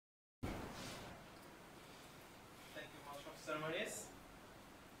second one is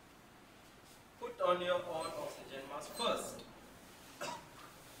put on your own oxygen mask first.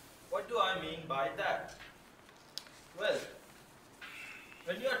 What do I mean by that? Well,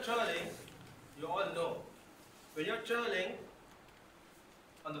 when you are traveling, you all know, when you are traveling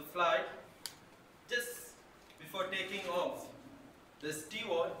on the flight, just before taking off, the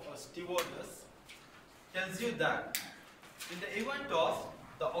steward or stewardess tells you that in the event of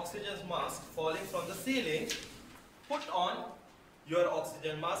the oxygen mask falling from the ceiling, put on your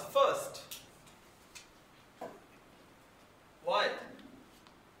oxygen mask first. Why?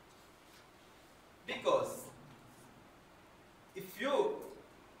 Because if you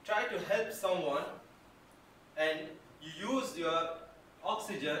try to help someone and you use your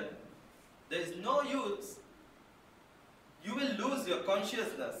oxygen, there is no use. You will lose your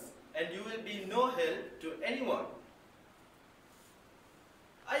consciousness and you will be no help to anyone.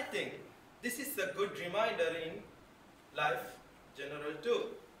 I think this is a good reminder in life general too.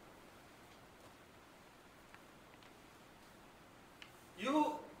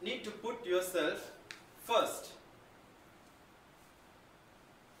 You need to put yourself first.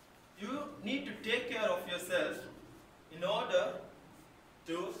 You need to take care of yourself in order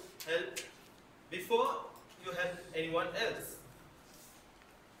to help before you help anyone else.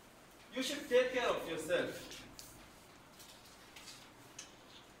 You should take care of yourself.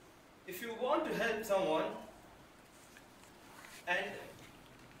 If you want to help someone and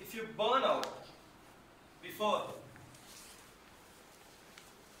if you burn out before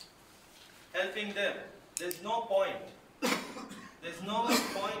helping them, there's no point. There's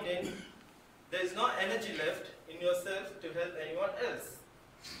no energy left in yourself to help anyone else.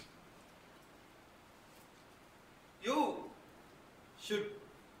 You should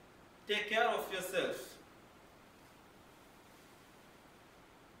take care of yourself.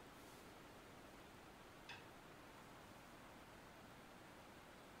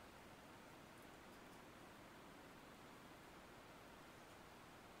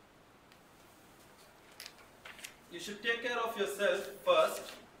 You should take care of yourself first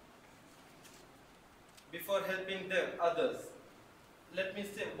before helping them, others. Let me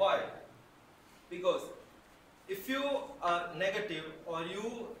say why. Because if you are negative or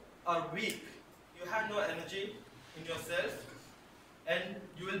you are weak, you have no energy in yourself and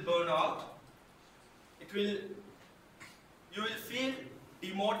you will burn out. You will feel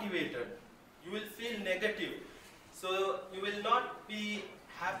demotivated. You will feel negative. So you will not be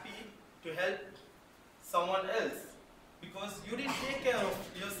happy to help someone else because you didn't take care of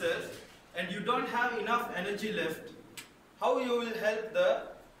yourself and you don't have enough energy left. How you will help the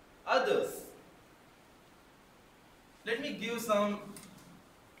others? Let me give some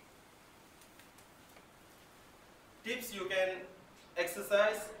tips you can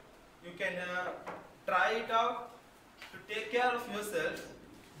exercise. You can try it out to take care of yourself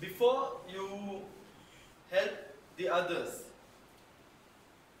before you help the others.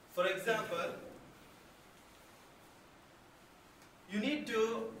 For example, you need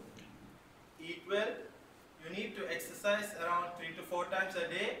to eat well, you need to exercise around 3 to 4 times a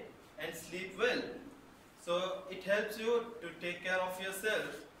day and sleep well. So it helps you to take care of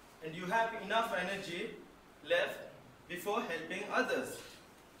yourself and you have enough energy left before helping others.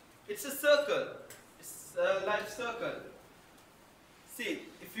 It's a circle, it's a life circle. See,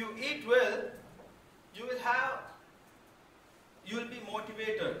 if you eat well, you will be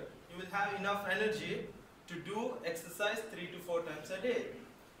motivated, you will have enough energy to do exercise 3 to 4 times a day.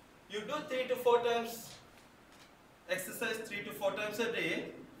 You do 3 to 4 times exercise 3 to 4 times a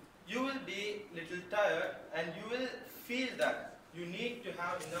day, you will be little tired and you will feel that you need to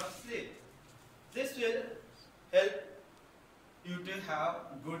have enough sleep. This will help you to have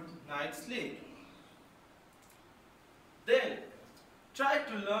good night's sleep. Then try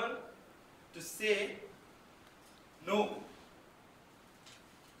to learn to say no.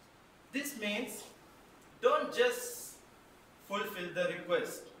 This means don't just fulfill the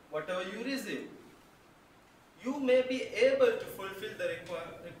request, whatever you receive. You may be able to fulfill the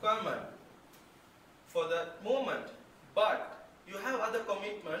requirement for that moment, but you have other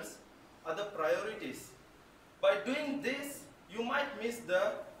commitments, other priorities. By doing this, you might miss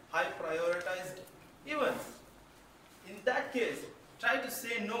the high prioritized events. In that case, try to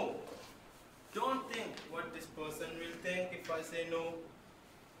say no. Don't think what this person will think if I say no.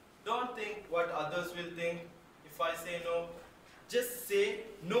 Don't think what others will think if I say no. Just say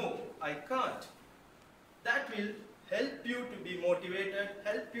no, I can't. That will help you to be motivated,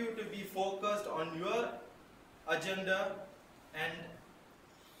 help you to be focused on your agenda and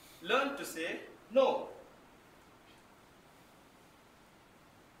learn to say no.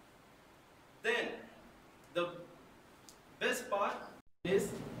 Then the best is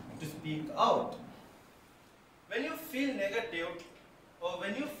to speak out. When you feel negative or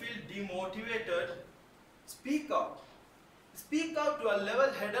when you feel demotivated, speak out. Speak out to a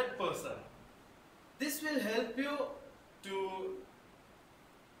level-headed person. This will help you to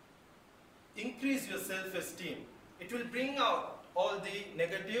increase your self-esteem. It will bring out all the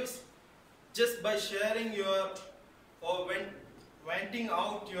negatives just by sharing your or venting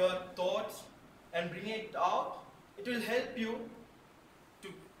out your thoughts and bringing it out. It will help you to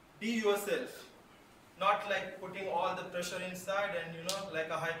be yourself, not like putting all the pressure inside and like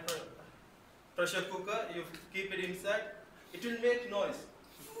a high pressure cooker, you keep it inside. It will make noise.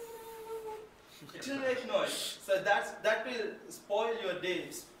 It will make noise. So that will spoil your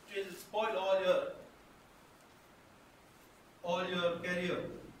days. It will spoil all your career.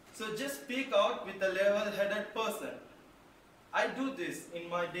 So just speak out with a level-headed person. I do this in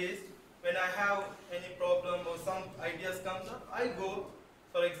my days when I have any problem or some ideas comes up. I go,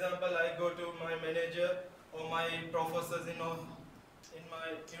 for example, I go to my manager or my professors in my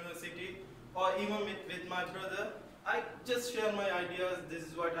university, or even with my brother. I just share my ideas. This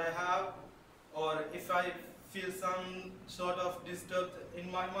is what I have. Or if I feel some sort of disturbed in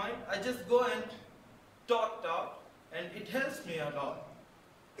my mind, I just go and talk out, and it helps me a lot.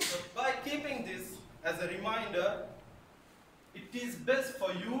 So by keeping this as a reminder, it is best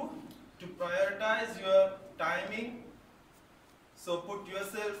for you to prioritize your timing. So put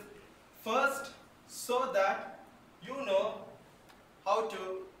yourself first so that you know how to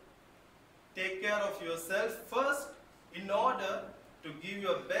take care of yourself first in order to give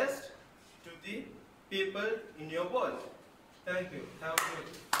your best to the people in your world. Thank you. Have a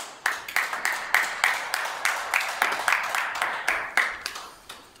good day.